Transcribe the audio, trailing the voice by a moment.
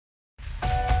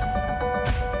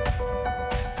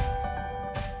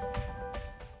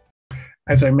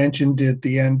As I mentioned at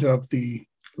the end of the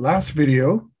last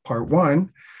video, part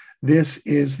one, this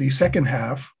is the second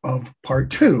half of part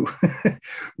two.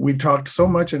 We talked so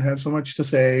much and had so much to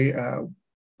say.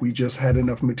 We just had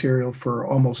enough material for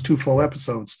almost 2 full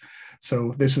episodes.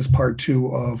 So this is part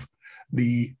two of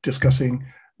the discussing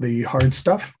the hard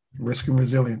stuff, risk and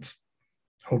resilience.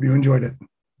 Hope you enjoyed it.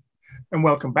 And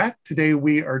welcome back. Today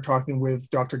we are talking with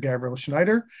Dr. Gavriel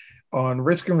Schneider on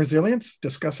risk and resilience,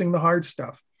 discussing the hard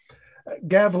stuff.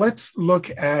 Gav, let's look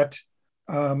at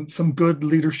some good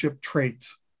leadership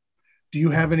traits. Do you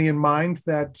have any in mind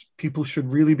that people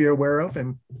should really be aware of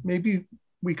and maybe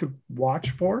we could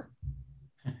watch for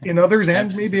in others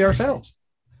and maybe ourselves?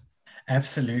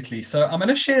 Absolutely. So I'm going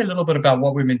to share a little bit about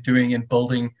what we've been doing in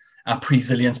building our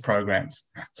resilience programs.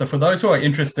 So for those who are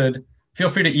interested, feel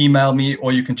free to email me,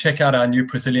 or you can check out our new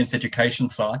resilience education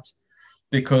site,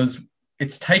 because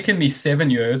it's taken me 7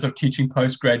 years of teaching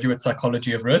postgraduate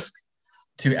psychology of risk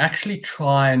to actually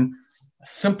try and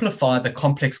simplify the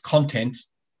complex content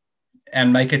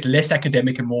and make it less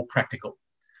academic and more practical.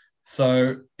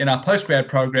 So in our postgrad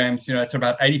programs, it's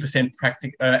about 80%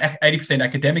 80%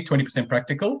 academic, 20%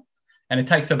 practical. And it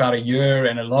takes about a year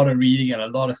and a lot of reading and a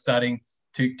lot of studying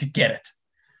to get it.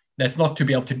 That's not to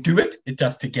be able to do it, it's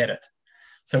just to get it.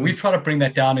 So we've tried to bring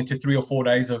that down into 3 or 4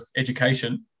 days of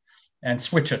education and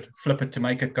flip it to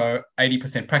make it go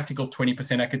 80% practical,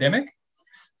 20% academic.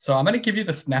 So I'm going to give you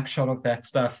the snapshot of that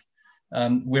stuff.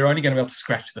 We're only going to be able to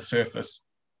scratch the surface.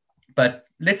 But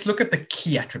let's look at the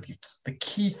key attributes, the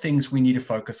key things we need to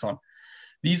focus on.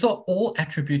 These are all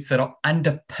attributes that are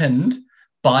underpinned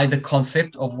by the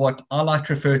concept of what I like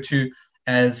to refer to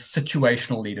as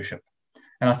situational leadership.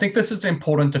 And I think this is an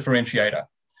important differentiator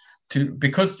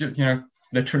because,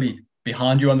 literally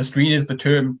behind you on the screen is the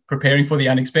term preparing for the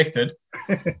unexpected.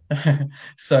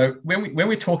 So when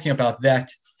we're talking about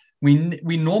that,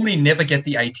 we normally never get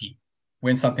the A team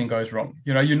when something goes wrong.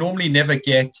 You normally never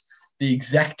get the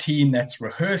exact team that's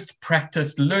rehearsed,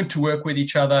 practiced, learned to work with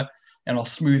each other, and are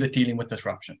smooth at dealing with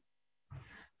disruption.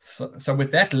 So with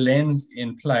that lens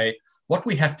in play, what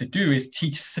we have to do is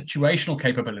teach situational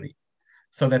capability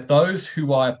so that those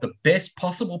who are at the best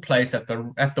possible place at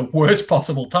the worst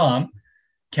possible time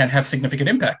can have significant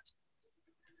impact.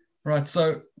 Right.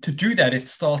 So to do that, it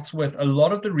starts with a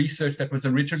lot of the research that was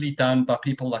originally done by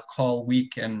people like Carl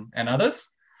Week and others.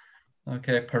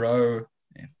 Okay, Perot,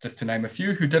 just to name a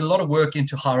few, who did a lot of work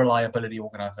into high reliability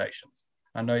organizations.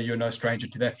 I know you're no stranger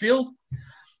to that field.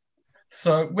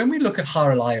 So when we look at high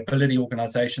reliability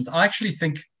organizations, I actually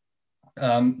think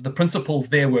the principles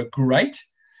there were great,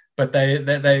 but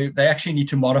they actually need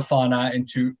to modify now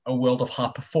into a world of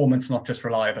high performance, not just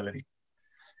reliability.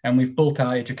 And we've built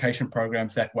our education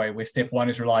programs that way, where step 1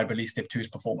 is reliability, step 2 is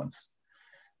performance.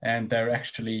 And they're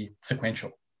actually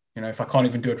sequential. If I can't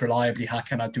even do it reliably, how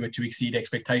can I do it to exceed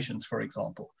expectations, for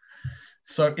example?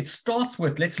 So it starts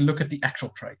with, let's look at the actual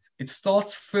traits. It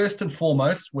starts first and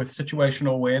foremost with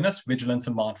situational awareness, vigilance,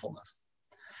 and mindfulness.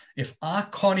 If I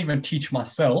can't even teach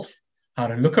myself how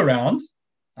to look around,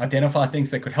 identify things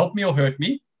that could help me or hurt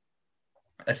me,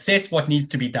 assess what needs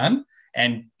to be done,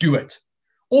 and do it,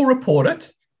 or report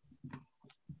it,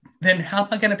 then how am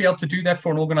I going to be able to do that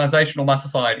for an organization or my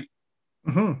society?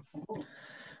 Mm-hmm.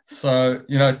 So,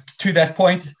 to that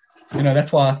point,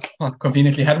 that's why I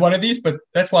conveniently had one of these, but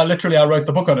that's why literally I wrote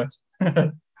the book on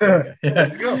it. There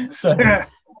you go. So,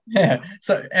 yeah.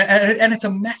 So, and it's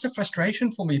a massive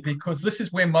frustration for me, because this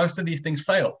is where most of these things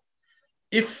fail.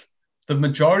 If the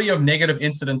majority of negative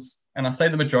incidents, and I say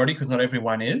the majority because not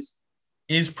everyone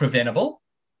is preventable,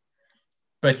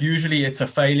 but usually it's a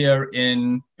failure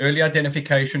in early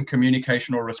identification,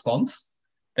 communication, or response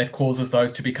that causes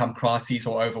those to become crises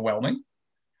or overwhelming.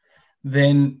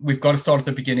 Then we've got to start at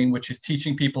the beginning, which is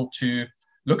teaching people to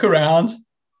look around,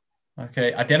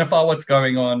 okay, identify what's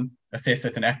going on, assess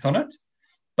it, and act on it.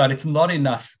 But it's not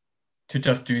enough to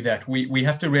just do that. We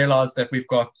have to realize that we've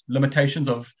got limitations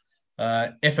of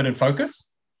effort and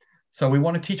focus. So we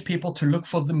want to teach people to look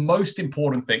for the most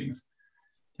important things.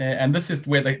 And this is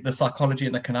where the psychology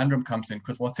and the conundrum comes in,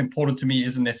 because what's important to me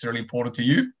isn't necessarily important to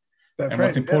you. That's and right.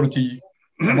 What's important to you,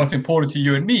 and what's important to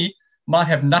you and me might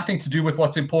have nothing to do with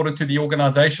what's important to the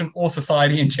organization or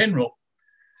society in general.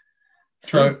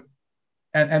 True. So,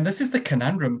 and this is the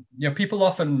conundrum. People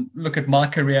often look at my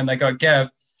career and they go,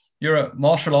 Gav, you're a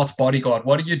martial arts bodyguard.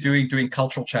 What are you doing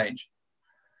cultural change?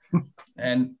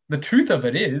 And the truth of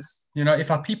it is, if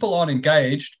our people aren't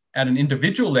engaged at an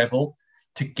individual level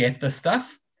to get the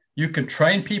stuff, you can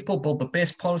train people, build the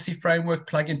best policy framework,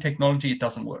 plug in technology, it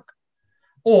doesn't work.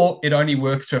 Or it only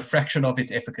works to a fraction of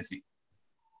its efficacy.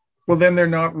 Well, then they're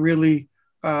not really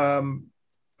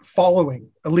following.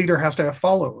 A leader has to have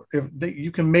follow.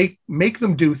 You can make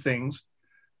them do things,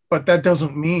 but that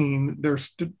doesn't mean they're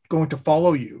going to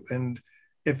follow you. And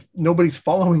if nobody's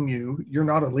following you, you're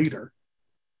not a leader.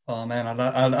 Oh man,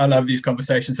 I love these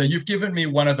conversations. So you've given me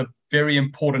one of the very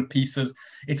important pieces.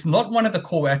 It's not one of the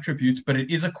core attributes, but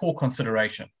it is a core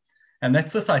consideration. And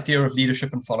that's this idea of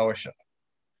leadership and followership.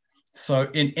 So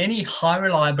in any high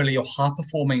reliability or high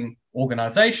performing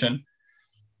organization,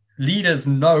 leaders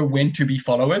know when to be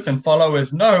followers and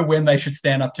followers know when they should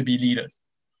stand up to be leaders.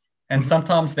 And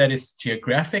sometimes that is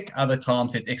geographic, other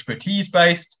times it's expertise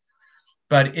based,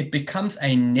 but it becomes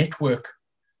a network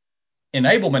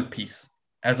enablement piece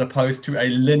as opposed to a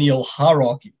lineal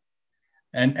hierarchy.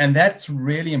 And that's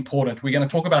really important. We're going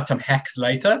to talk about some hacks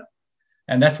later.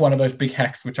 And that's one of those big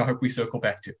hacks, which I hope we circle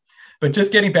back to. But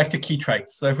just getting back to key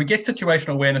traits. So if we get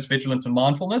situational awareness, vigilance, and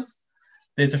mindfulness,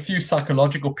 there's a few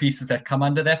psychological pieces that come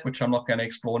under that, which I'm not going to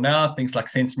explore now. Things like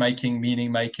sense-making,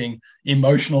 meaning-making,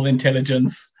 emotional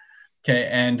intelligence. Okay,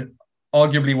 and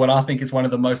arguably what I think is one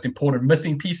of the most important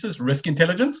missing pieces, risk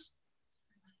intelligence.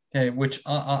 Okay, which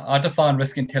I define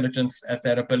risk intelligence as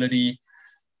that ability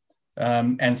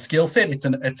and skill set.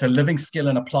 It's a living skill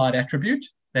and applied attribute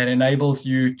that enables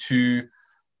you to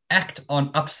act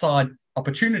on upside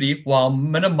opportunity while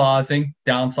minimizing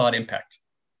downside impact.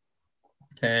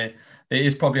 Okay, there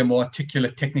is probably a more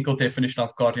articulate technical definition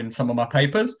I've got in some of my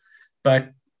papers,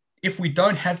 but if we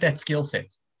don't have that skill set,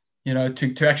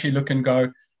 to actually look and go,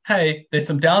 hey, there's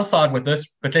some downside with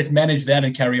this, but let's manage that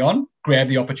and carry on, grab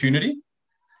the opportunity,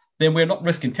 then we're not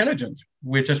risk intelligent.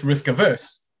 We're just risk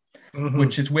averse,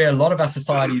 which is where a lot of our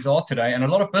societies are today. And a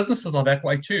lot of businesses are that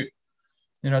way too.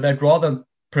 They'd rather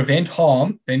prevent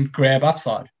harm than grab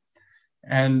upside.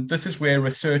 And this is where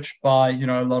research by,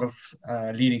 a lot of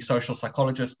leading social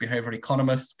psychologists, behavioral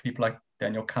economists, people like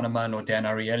Daniel Kahneman or Dan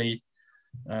Ariely,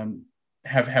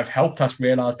 have helped us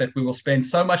realize that we will spend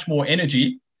so much more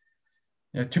energy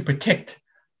to protect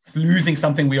losing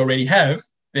something we already have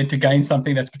than to gain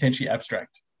something that's potentially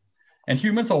abstract. And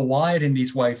humans are wired in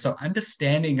these ways. So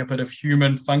understanding a bit of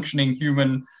human functioning,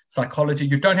 human psychology,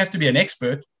 you don't have to be an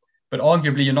expert, but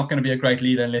arguably you're not going to be a great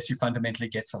leader unless you fundamentally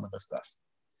get some of this stuff.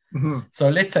 So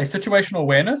let's say situational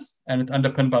awareness, and it's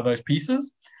underpinned by those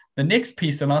pieces. The next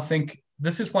piece, and I think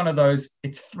this is one of those,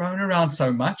 it's thrown around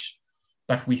so much,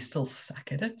 but we still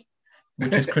suck at it,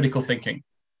 which is critical thinking.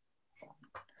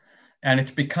 And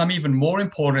it's become even more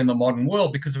important in the modern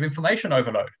world because of information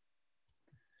overload.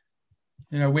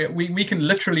 We can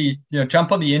literally,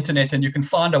 jump on the internet and you can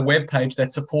find a web page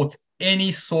that supports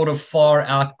any sort of far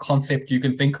out concept you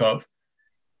can think of.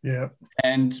 Yeah.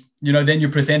 And, then you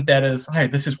present that as, hey,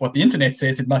 this is what the internet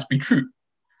says, it must be true.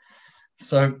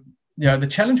 So, the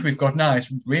challenge we've got now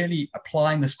is really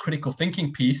applying this critical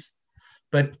thinking piece,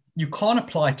 but you can't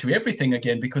apply it to everything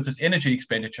again because it's energy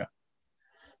expenditure.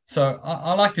 So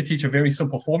I like to teach a very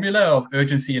simple formula of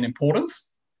urgency and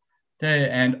importance.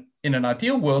 And in an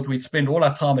ideal world, we'd spend all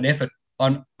our time and effort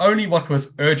on only what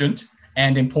was urgent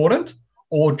and important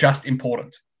or just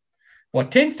important.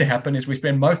 What tends to happen is we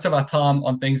spend most of our time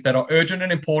on things that are urgent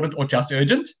and important or just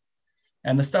urgent.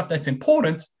 And the stuff that's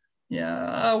important, we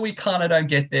kind of don't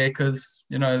get there because,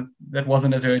 that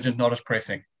wasn't as urgent, not as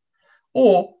pressing.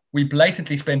 Or we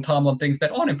blatantly spend time on things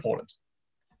that aren't important.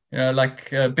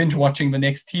 Like binge watching the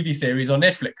next TV series on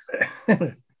Netflix,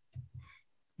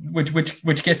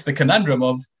 which gets the conundrum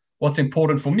of what's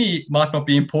important for me might not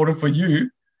be important for you,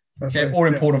 or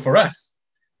important for us,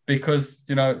 because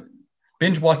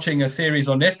binge watching a series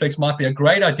on Netflix might be a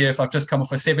great idea if I've just come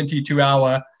off a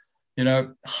 72-hour,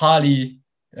 highly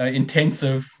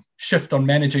intensive shift on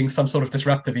managing some sort of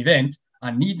disruptive event.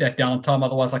 I need that downtime,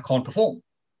 otherwise I can't perform.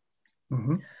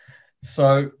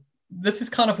 So this is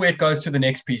kind of where it goes to the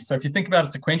next piece. So if you think about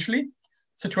it sequentially,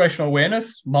 situational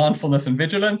awareness, mindfulness and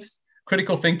vigilance,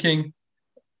 critical thinking.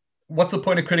 What's the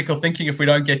point of critical thinking if we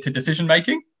don't get to decision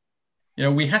making?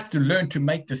 We have to learn to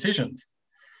make decisions.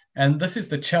 And this is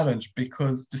the challenge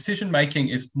because decision making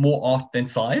is more art than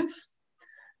science.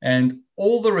 And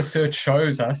all the research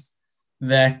shows us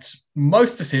that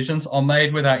most decisions are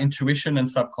made with our intuition and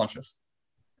subconscious,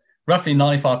 roughly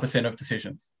 95% of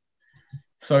decisions.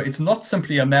 So it's not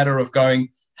simply a matter of going,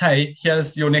 hey,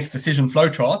 here's your next decision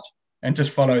flowchart and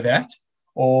just follow that.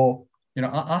 Or,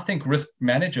 I think risk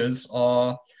managers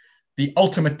are the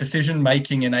ultimate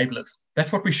decision-making enablers.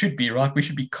 That's what we should be, right? We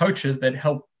should be coaches that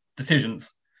help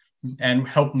decisions and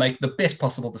help make the best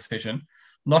possible decision,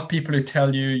 not people who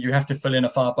tell you you have to fill in a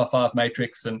 5x5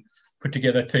 matrix and put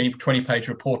together a 20-page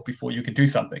report before you can do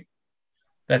something.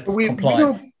 That's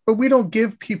compliance. But we don't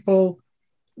give people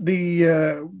we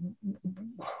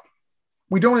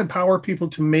don't empower people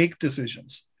to make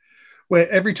decisions. where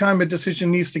every time a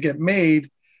decision needs to get made,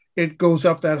 it goes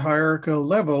up that hierarchical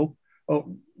level.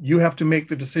 Oh, you have to make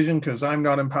the decision because I'm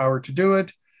not empowered to do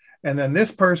it. And then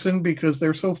this person, because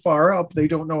they're so far up, they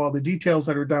don't know all the details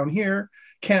that are down here,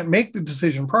 can't make the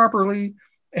decision properly.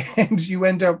 And you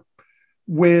end up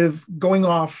with going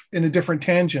off in a different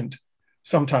tangent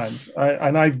sometimes.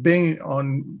 And I've been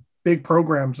on big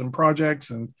programs and projects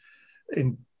and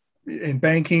in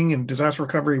banking and disaster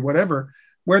recovery, whatever,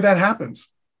 where that happens.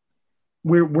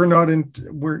 We're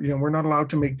not allowed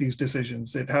to make these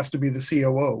decisions. It has to be the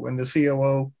COO, and the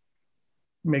COO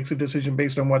makes a decision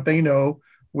based on what they know,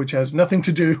 which has nothing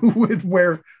to do with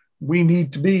where we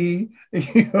need to be.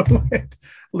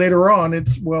 Later on,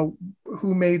 it's, well,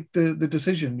 who made the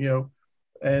decision?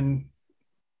 And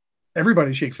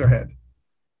everybody shakes their head.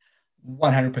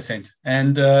 100%.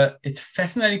 And it's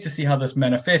fascinating to see how this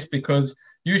manifests, because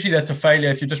usually that's a failure.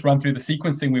 If you just run through the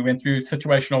sequencing we went through,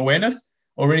 situational awareness,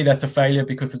 already that's a failure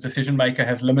because the decision maker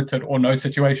has limited or no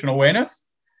situational awareness.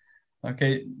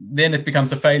 Okay, then it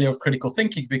becomes a failure of critical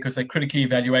thinking because they're critically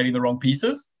evaluating the wrong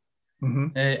pieces. Mm-hmm.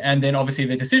 And then obviously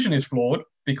their decision is flawed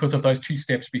because of those 2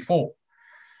 steps before.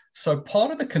 So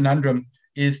part of the conundrum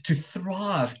is to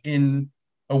thrive in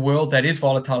a world that is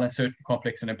volatile, uncertain,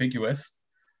 complex, and ambiguous.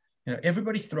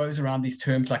 Everybody throws around these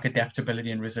terms like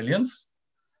adaptability and resilience,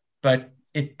 but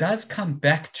it does come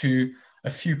back to a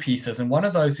few pieces. And one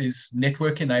of those is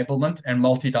network enablement and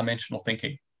multidimensional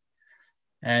thinking.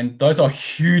 And those are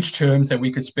huge terms that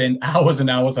we could spend hours and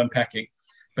hours unpacking.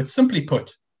 But simply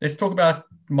put, let's talk about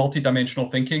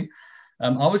multidimensional thinking.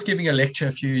 I was giving a lecture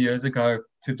a few years ago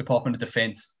to the Department of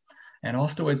Defense. And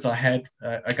afterwards, I had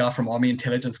a guy from Army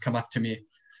Intelligence come up to me.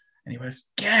 And he goes,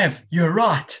 "Gav, you're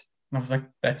right." And I was like,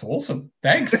 "That's awesome.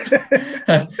 Thanks."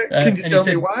 Can you tell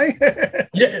me why?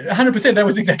 Yeah, 100%. That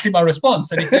was exactly my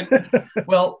response. And he said,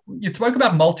 "Well, you spoke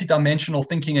about multidimensional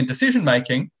thinking and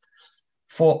decision-making.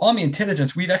 For Army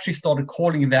Intelligence, we've actually started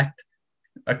calling that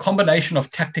a combination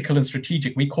of tactical and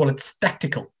strategic. We call it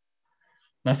stactical."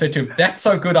 And I said to him, "That's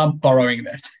so good, I'm borrowing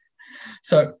that."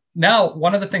 So now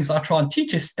one of the things I try and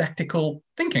teach is tactical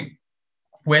thinking,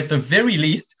 where at the very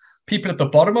least, people at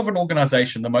the bottom of an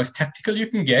organization, the most tactical you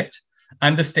can get,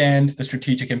 understand the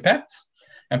strategic impacts.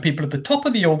 And people at the top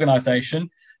of the organization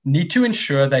need to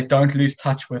ensure they don't lose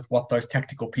touch with what those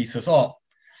tactical pieces are.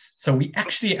 So we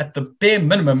actually, at the bare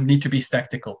minimum, need to be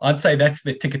tactical. I'd say that's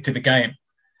the ticket to the game.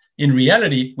 In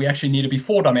reality, we actually need to be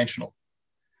 4-dimensional.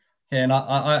 And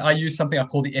I use something I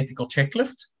call the ethical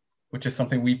checklist, which is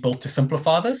something we built to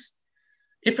simplify this.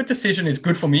 If a decision is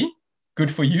good for me,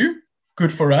 good for you,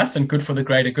 good for us, and good for the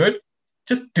greater good,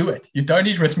 just do it. You don't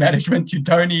need risk management. You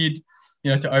don't need,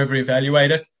 to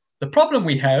over-evaluate it. The problem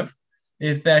we have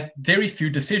is that very few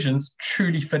decisions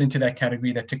truly fit into that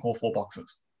category that tick all 4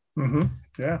 boxes. Mm-hmm.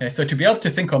 Yeah. Okay, so to be able to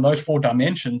think on those 4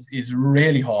 dimensions is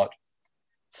really hard.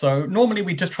 So normally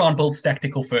we just try and build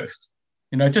tactical first.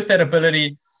 Just that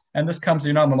ability. And this comes,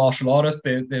 I'm a martial artist.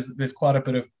 There's quite a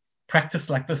bit of practice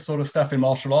like this sort of stuff in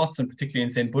martial arts, and particularly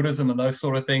in Zen Buddhism and those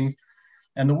sort of things.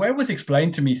 And the way it was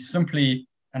explained to me simply,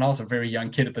 and I was a very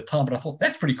young kid at the time, but I thought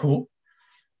that's pretty cool,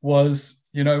 was,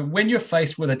 when you're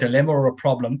faced with a dilemma or a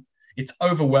problem, it's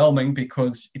overwhelming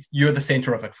because you're the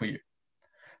center of it for you.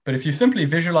 But if you simply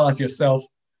visualize yourself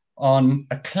on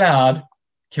a cloud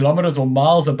kilometers or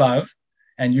miles above,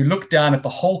 and you look down at the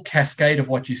whole cascade of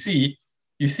what you see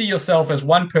yourself as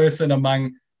one person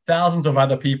among thousands of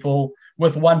other people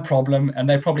with one problem, and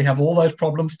they probably have all those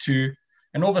problems too.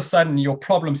 And all of a sudden, your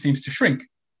problem seems to shrink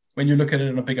when you look at it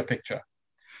in a bigger picture.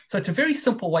 So it's a very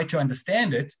simple way to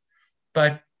understand it,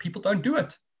 but people don't do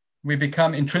it. We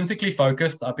become intrinsically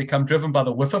focused. I become driven by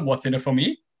the whiffum, what's in it for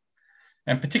me.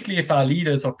 And particularly if our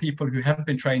leaders are people who haven't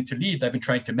been trained to lead, they've been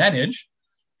trained to manage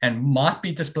and might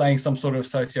be displaying some sort of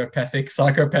sociopathic,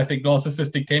 psychopathic,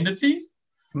 narcissistic tendencies,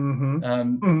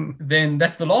 then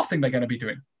that's the last thing they're going to be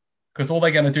doing. Because all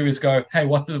they're going to do is go, "Hey,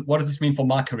 what does this mean for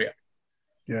my career?"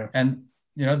 Yeah. And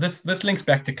this links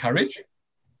back to courage,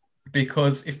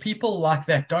 because if people like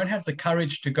that don't have the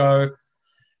courage to go,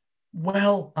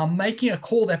 "Well, I'm making a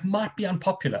call that might be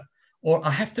unpopular, or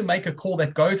I have to make a call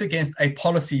that goes against a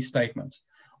policy statement,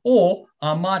 or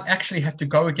I might actually have to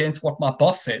go against what my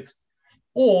boss says,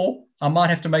 or I might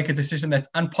have to make a decision that's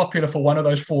unpopular for one of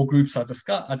those 4 groups I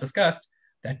discussed,"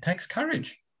 that takes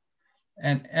courage.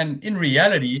 And in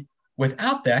reality,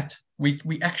 without that,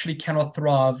 we actually cannot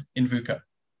thrive in VUCA.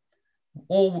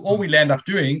 All we land up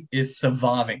doing is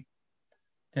surviving,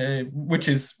 which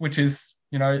is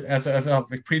as I've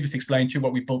previously explained to you,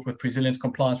 what we built with resilience,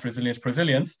 compliance,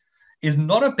 resilience is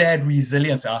not a bad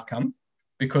resilience outcome,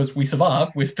 because we survive,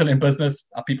 we're still in business,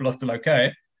 our people are still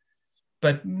okay.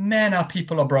 but man, our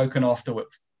people are broken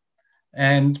afterwards.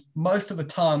 And most of the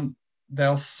time, they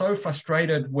are so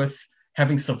frustrated with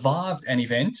having survived an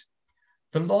event.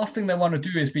 The last thing they want to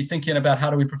do is be thinking about how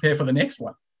do we prepare for the next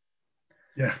one.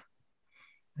 Yeah.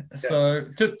 So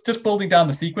just building down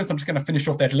the sequence, I'm just going to finish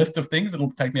off that list of things.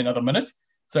 It'll take me another minute.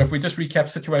 So if we just recap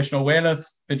situational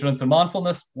awareness, vigilance and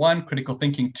mindfulness, 1, critical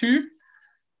thinking, 2,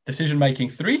 decision-making,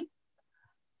 3.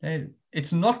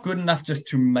 It's not good enough just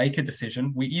to make a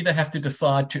decision. We either have to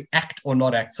decide to act or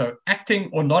not act. So acting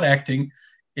or not acting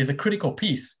is a critical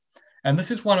piece. And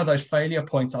this is one of those failure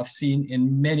points I've seen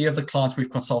in many of the clients we've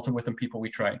consulted with and people we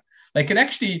train. They can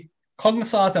actually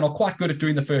cognize and are quite good at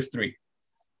doing the first 3.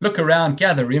 Look around,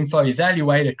 gather info,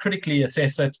 evaluate it, critically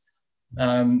assess it,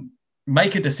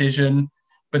 make a decision,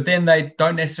 but then they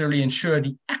don't necessarily ensure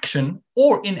the action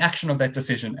or inaction of that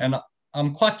decision. And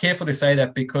I'm quite careful to say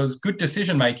that because good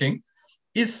decision-making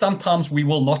is sometimes we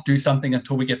will not do something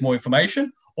until we get more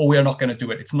information, or we are not going to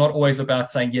do it. It's not always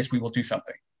about saying, yes, we will do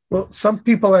something. Well, some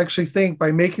people actually think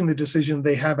by making the decision,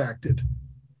 they have acted.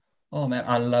 Oh, man,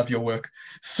 I love your work.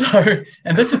 So,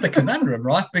 and this is the conundrum,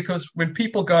 right? Because when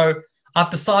people go, I've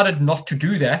decided not to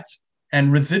do that,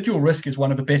 and residual risk is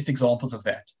one of the best examples of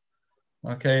that.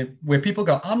 Okay, where people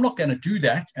go, I'm not going to do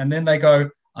that. And then they go,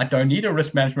 I don't need a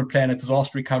risk management plan, a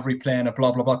disaster recovery plan, a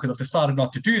blah, blah, blah, because I've decided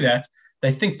not to do that.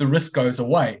 They think the risk goes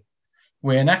away,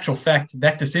 where in actual fact,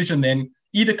 that decision then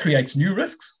either creates new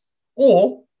risks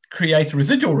or creates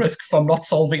residual risk from not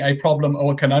solving a problem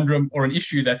or a conundrum or an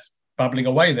issue that's bubbling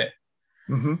away there.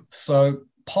 Mm-hmm. So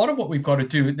part of what we've got to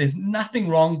do, there's nothing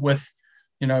wrong with,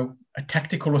 a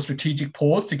tactical or strategic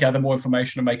pause to gather more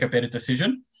information and make a better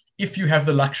decision if you have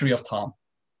the luxury of time.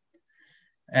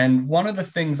 And one of the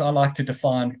things I like to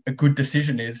define a good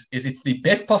decision is it's the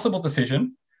best possible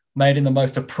decision made in the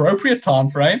most appropriate time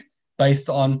frame based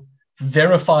on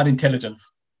verified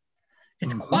intelligence.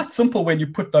 It's quite simple when you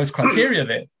put those criteria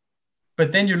there.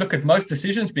 But then you look at most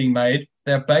decisions being made,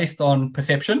 they're based on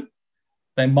perception.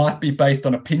 They might be based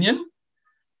on opinion.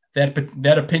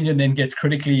 That opinion then gets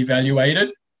critically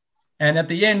evaluated. And at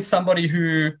the end, somebody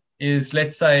who is,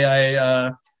 let's say,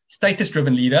 a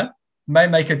status-driven leader may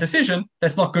make a decision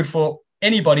that's not good for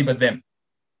anybody but them.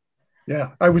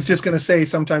 Yeah, I was just going to say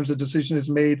sometimes the decision is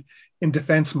made in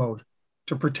defense mode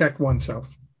to protect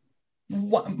oneself.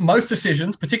 Most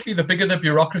decisions, particularly the bigger the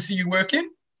bureaucracy you work in,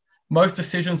 most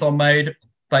decisions are made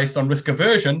based on risk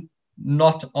aversion,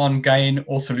 not on gain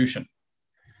or solution,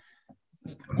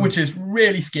 which is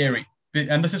really scary.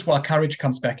 And this is why courage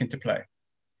comes back into play.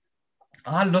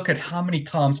 I look at how many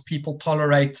times people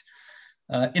tolerate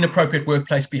inappropriate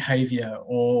workplace behavior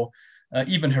or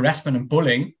even harassment and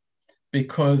bullying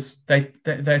because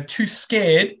they're too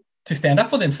scared to stand up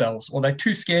for themselves, or they're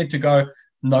too scared to go,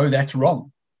 no, that's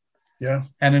wrong. Yeah.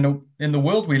 And in the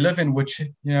world we live in, which,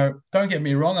 don't get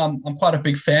me wrong, I'm quite a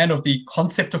big fan of the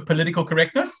concept of political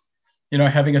correctness,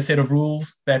 having a set of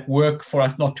rules that work for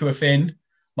us not to offend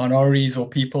minorities or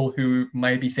people who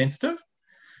may be sensitive.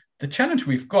 The challenge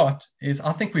we've got is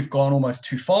I think we've gone almost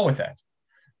too far with that.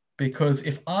 Because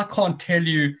if I can't tell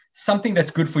you something that's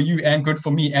good for you and good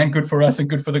for me and good for us and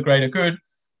good for the greater good,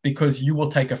 because you will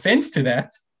take offense to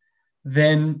that,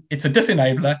 then it's a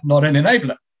disenabler, not an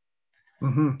enabler.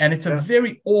 Mm-hmm. And it's a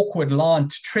very awkward line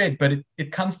to tread, but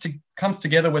it comes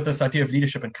together with this idea of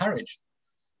leadership and courage.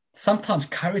 Sometimes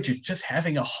courage is just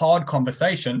having a hard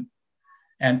conversation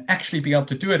and actually being able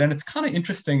to do it. And it's kind of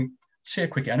interesting. Share a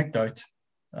quick anecdote.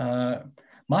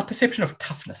 My perception of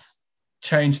toughness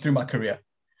changed through my career.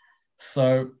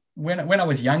 So when I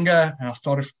was younger and I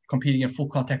started competing in full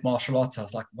contact martial arts, I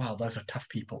was like, wow, those are tough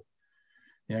people.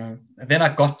 And then I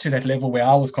got to that level where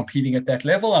I was competing at that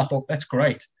level. And I thought, that's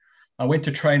great. I went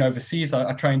to train overseas.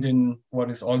 I trained in what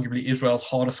is arguably Israel's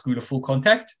hardest school of full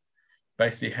contact.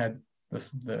 Basically had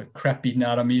the crap beaten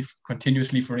out of me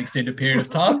continuously for an extended period of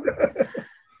time.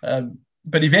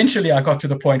 But eventually I got to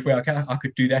the point where I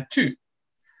could do that too.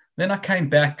 Then I came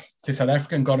back to South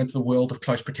Africa and got into the world of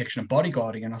close protection and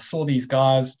bodyguarding. And I saw these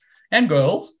guys and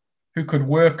girls who could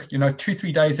work,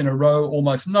 2-3 days in a row,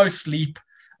 almost no sleep,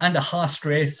 under high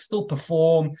stress, still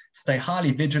perform, stay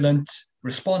highly vigilant,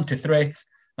 respond to threats.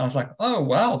 And I was like, oh,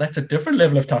 wow, that's a different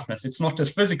level of toughness. It's not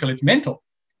just physical, it's mental.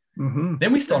 Mm-hmm.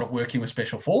 Then we started working with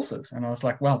special forces. And I was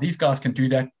like, wow, these guys can do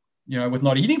that, with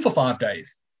not eating for 5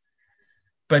 days.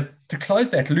 But to close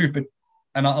that loop,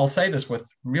 and I'll say this with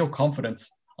real confidence,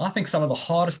 I think some of the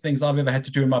hardest things I've ever had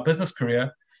to do in my business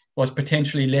career was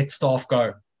potentially let staff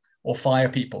go or fire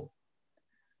people.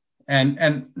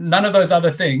 And none of those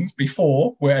other things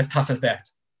before were as tough as that.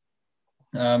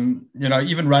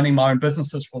 Even running my own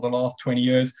businesses for the last 20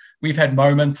 years, we've had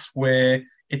moments where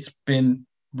it's been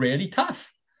really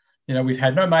tough. We've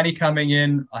had no money coming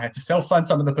in. I had to self-fund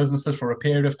some of the businesses for a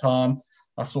period of time.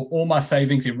 I saw all my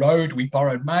savings erode. We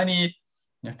borrowed money.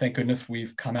 Thank goodness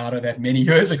we've come out of that many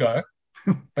years ago.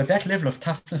 But that level of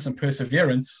toughness and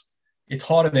perseverance is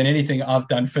harder than anything I've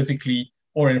done physically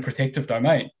or in a protective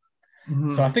domain. Mm-hmm.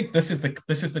 So I think this is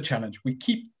the challenge. We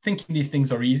keep thinking these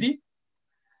things are easy.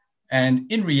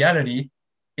 And in reality,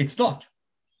 it's not.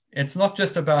 It's not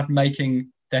just about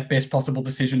making that best possible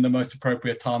decision in the most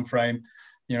appropriate time frame,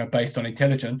 based on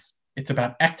intelligence. It's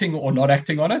about acting or not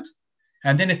acting on it.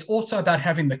 And then it's also about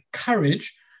having the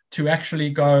courage to actually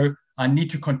go, I need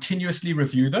to continuously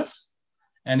review this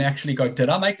and actually go, did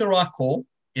I make the right call?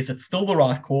 Is it still the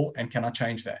right call? And can I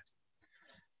change that?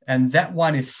 And that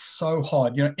one is so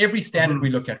hard. Every standard we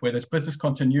look at, whether it's business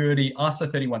continuity, ISO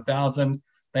 31000,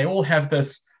 they all have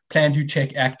this plan, do,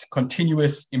 check, act,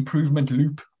 continuous improvement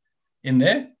loop in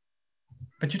there.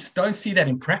 But you just don't see that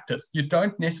in practice. You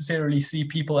don't necessarily see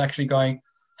people actually going,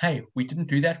 hey, we didn't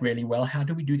do that really well. How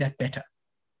do we do that better?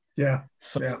 Yeah.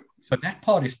 So that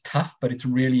part is tough, but it's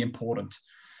really important.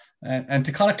 And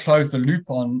to kind of close the loop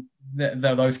on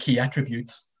those key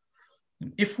attributes,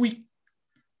 if we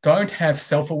don't have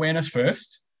self-awareness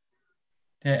first,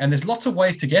 and there's lots of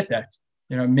ways to get that,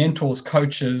 mentors,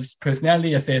 coaches,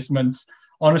 personality assessments,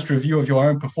 honest review of your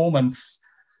own performance,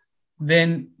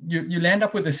 then you land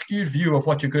up with a skewed view of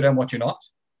what you're good and what you're not.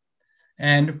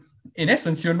 And in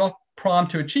essence, you're not primed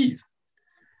to achieve.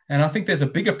 And I think there's a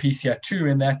bigger piece here too,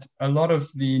 in that a lot of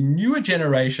the newer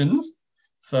generations,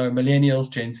 so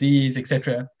millennials, Gen Zs,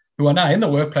 etc., who are now in the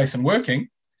workplace and working,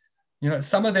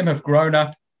 some of them have grown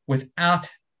up without,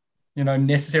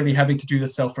 necessarily having to do the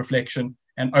self-reflection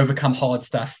and overcome hard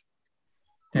stuff.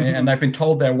 Mm-hmm. And they've been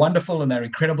told they're wonderful and they're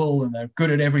incredible and they're good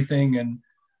at everything. And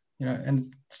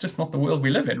it's just not the world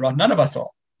we live in, right? None of us are.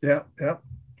 Yeah, I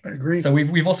agree. So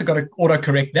we've also got to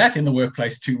auto-correct that in the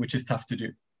workplace too, which is tough to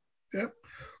do. Yep.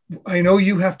 I know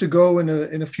you have to go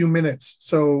in a few minutes.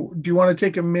 So do you want to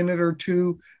take a minute or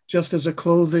two just as a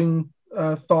closing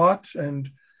thought? And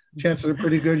chances are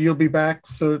pretty good you'll be back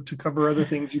to cover other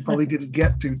things you probably didn't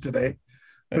get to today.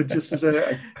 But just as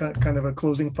a kind of a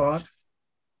closing thought.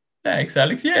 Thanks,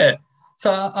 Alex. Yeah.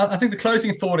 So I think the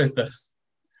closing thought is this.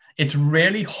 It's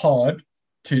really hard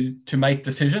to make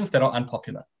decisions that are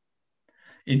unpopular.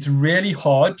 It's really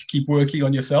hard to keep working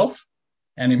on yourself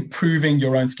and improving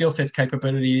your own skill sets,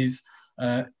 capabilities.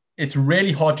 It's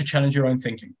really hard to challenge your own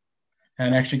thinking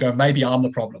and actually go, maybe I'm the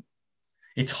problem.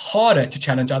 It's harder to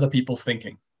challenge other people's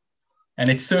thinking. And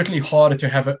it's certainly harder to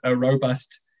have a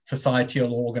robust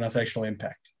societal or organizational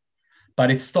impact.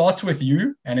 But it starts with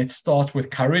you, and it starts with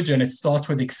courage, and it starts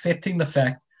with accepting the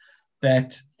fact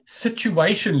that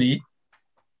situationally,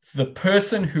 the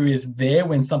person who is there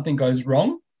when something goes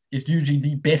wrong is usually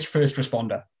the best first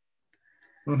responder.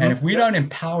 Mm-hmm. And if we don't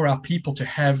empower our people to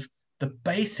have the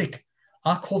basic,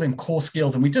 I call them core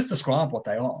skills, and we just describe what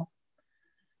they are,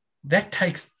 that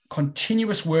takes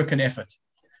continuous work and effort.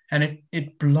 And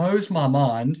it blows my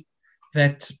mind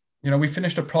that, we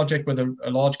finished a project with a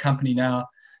large company now,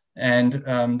 and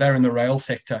they're in the rail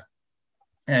sector.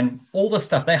 And all the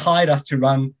stuff, they hired us to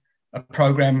run a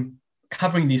program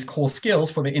covering these core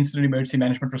skills for the incident emergency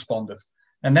management responders.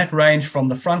 And that ranged from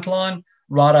the front line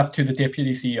right up to the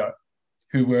deputy CEO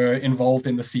who were involved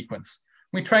in the sequence.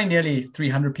 We trained nearly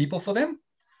 300 people for them.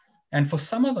 And for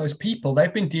some of those people,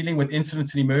 they've been dealing with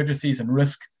incidents and emergencies and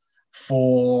risk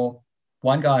for,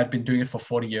 one guy had been doing it for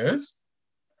 40 years.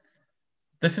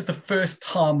 This is the first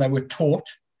time they were taught,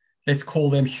 let's call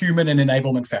them human and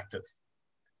enablement factors.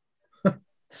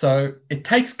 So it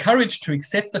takes courage to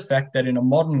accept the fact that in a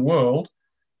modern world,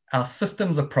 our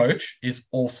systems approach is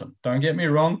awesome. Don't get me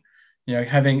wrong.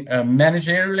 Having a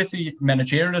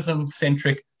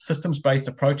managerialism-centric, systems-based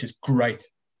approach is great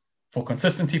for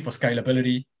consistency, for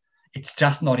scalability. It's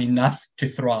just not enough to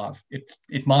thrive.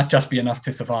 It might just be enough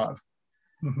to survive.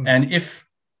 Mm-hmm. And if,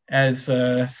 as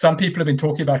some people have been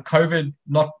talking about, COVID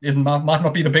might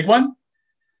not be the big one,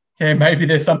 maybe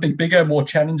there's something bigger, more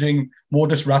challenging, more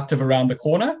disruptive around the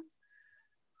corner.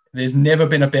 There's never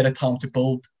been a better time to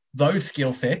build those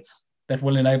skill sets that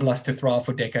will enable us to thrive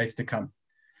for decades to come.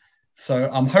 So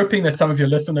I'm hoping that some of your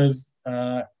listeners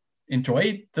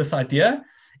enjoyed this idea.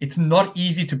 It's not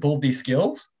easy to build these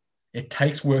skills. It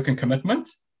takes work and commitment,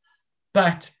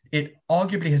 but it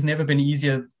arguably has never been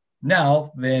easier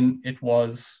now than it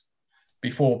was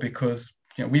before, because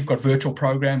we've got virtual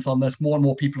programs on this. More and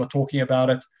more people are talking about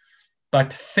it.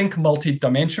 But think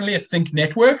multidimensionally, think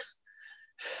networks,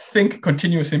 think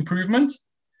continuous improvement,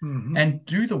 mm-hmm. and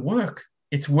do the work.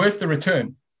 It's worth the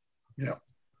return. Yeah.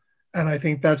 And I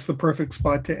think that's the perfect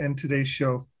spot to end today's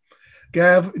show.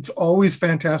 Gav, it's always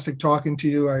fantastic talking to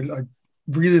you. I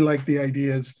really like the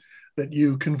ideas that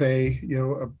you convey,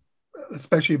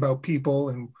 especially about people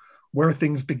and where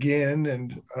things begin.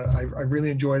 And I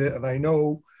really enjoyed it. And I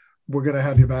know we're going to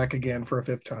have you back again for a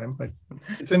fifth time.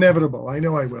 It's inevitable. I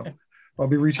know I will. I'll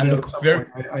be reaching out at some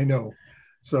point. I know.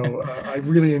 So I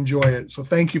really enjoy it. So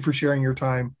thank you for sharing your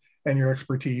time and your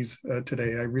expertise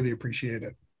today. I really appreciate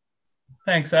it.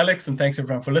 Thanks, Alex. And thanks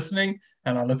everyone for listening.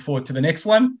 And I look forward to the next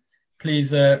one.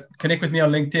 Please connect with me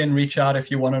on LinkedIn, reach out if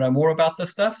you want to know more about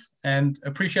this stuff, and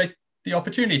appreciate the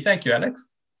opportunity. Thank you, Alex.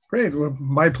 Great. Well,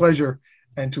 my pleasure.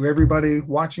 And to everybody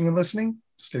watching and listening,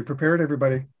 stay prepared,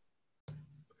 everybody.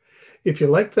 If you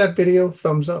liked that video,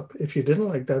 thumbs up. If you didn't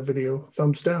like that video,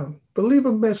 thumbs down. But leave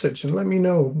a message and let me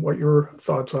know what your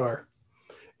thoughts are.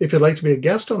 If you'd like to be a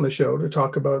guest on the show to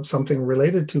talk about something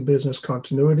related to business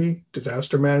continuity,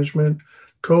 disaster management,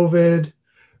 COVID,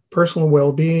 personal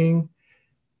well-being,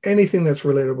 anything that's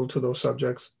relatable to those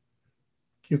subjects,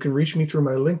 you can reach me through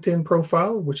my LinkedIn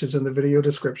profile, which is in the video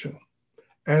description.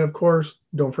 And of course,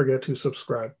 don't forget to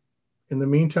subscribe. In the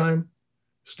meantime,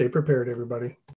 stay prepared, everybody.